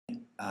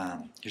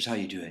Here's how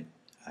you do it.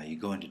 You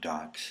go into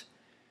Docs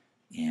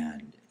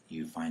and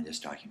you find this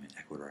document,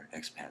 Ecuador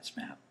Expats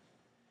Map,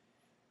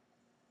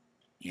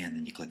 and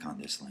then you click on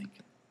this link.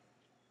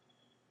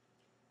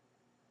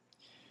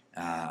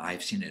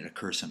 I've seen it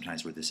occur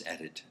sometimes where this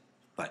edit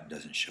button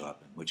doesn't show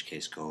up, in which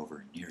case go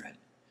over near it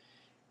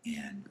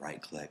and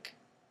right click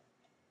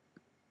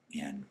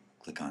and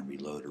click on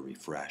reload or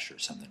refresh or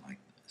something like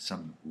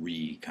some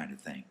kind of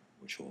thing,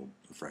 which will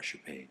refresh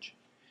your page.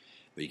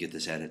 But you get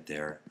this edit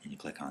there and you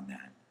click on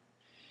that.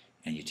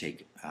 And you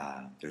take,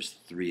 there's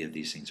 3 of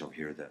these things over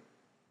here. The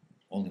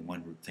only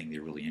one thing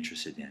they're really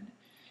interested in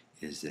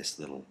is this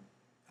little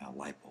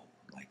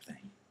lipo-like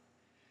thing.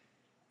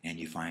 And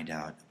you find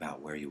out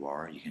about where you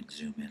are. You can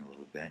zoom in a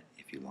little bit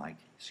if you like,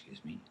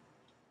 excuse me.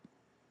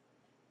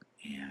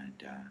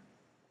 And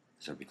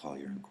as I recall,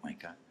 you're in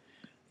Cuenca.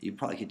 You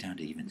probably get down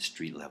to even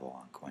street level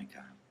on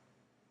Cuenca.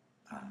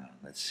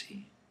 Let's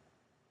see.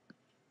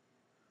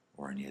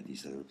 Or any of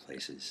these other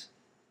places.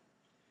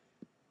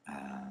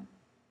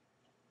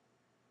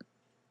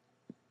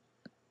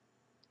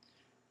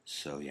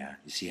 So yeah,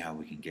 you see how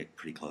we can get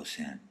pretty close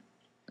in.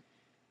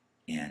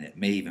 And it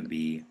may even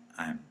be,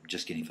 I'm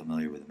just getting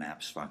familiar with the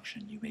maps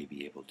function, you may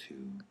be able to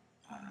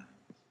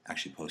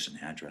actually post an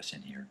address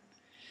in here.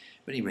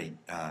 But anyway,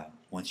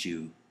 once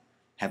you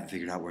haven't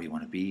figured out where you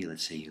want to be,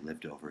 let's say you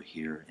lived over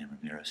here in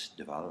Ramirez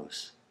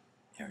Davalos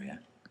area,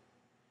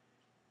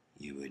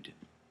 you would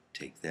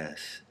take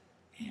this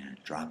and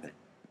drop it.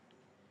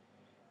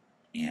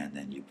 And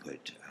then you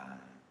put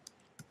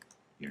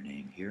your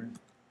name here.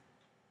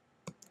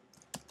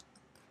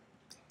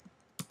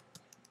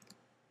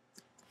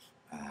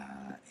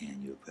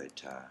 And you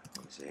put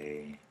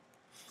Jose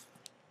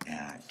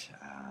at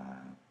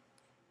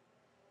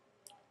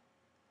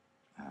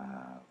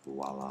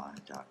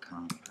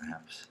voila.com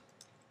perhaps.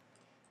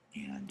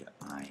 And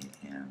I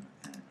am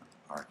an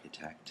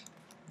architect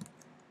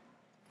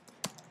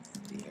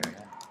in the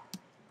area.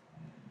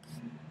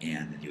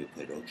 And then you would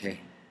put OK.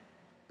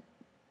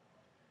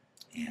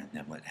 And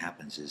then what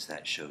happens is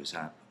that shows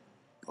up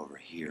over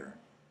here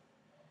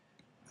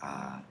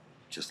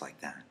just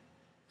like that.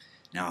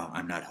 Now,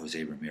 I'm not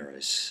Jose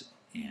Ramirez,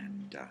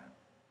 and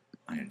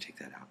I'm going to take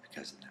that out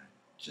because of that.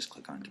 Just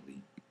click on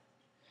delete.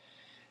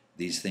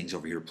 These things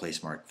over here,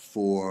 place mark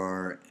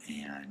 4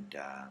 and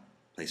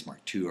place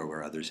mark 2 are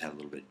where others have a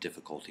little bit of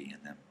difficulty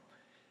in them.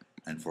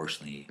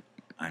 Unfortunately,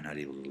 I'm not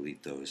able to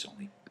delete those.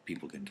 Only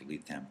people who can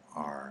delete them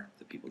are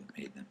the people that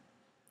made them.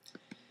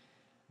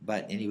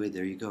 But anyway,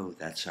 there you go.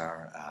 That's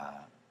our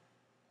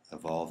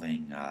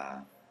evolving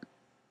kind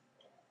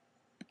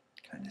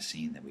of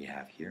scene that we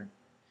have here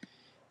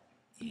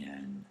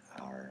in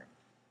our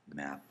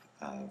map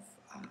of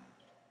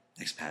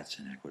expats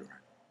in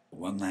Ecuador.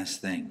 One last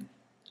thing,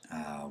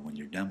 when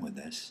you're done with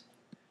this,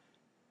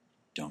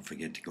 don't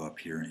forget to go up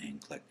here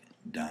and click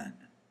Done,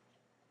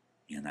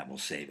 and that will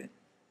save it.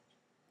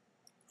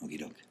 Okie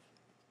doke.